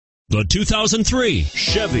The 2003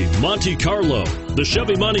 Chevy Monte Carlo. The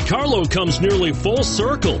Chevy Monte Carlo comes nearly full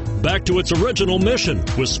circle back to its original mission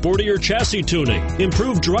with sportier chassis tuning,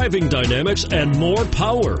 improved driving dynamics, and more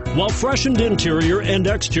power, while freshened interior and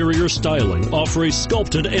exterior styling offer a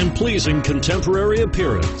sculpted and pleasing contemporary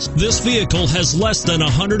appearance. This vehicle has less than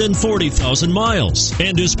 140,000 miles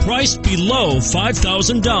and is priced below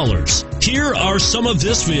 $5,000. Here are some of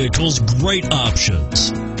this vehicle's great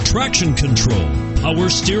options: traction control, power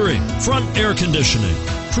steering, front air conditioning,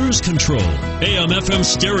 cruise control, AM/FM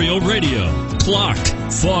stereo radio, clock,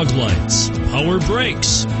 fog lights, power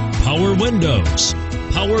brakes, power windows,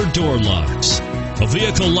 power door locks. A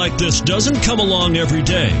vehicle like this doesn't come along every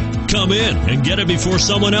day. Come in and get it before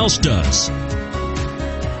someone else does.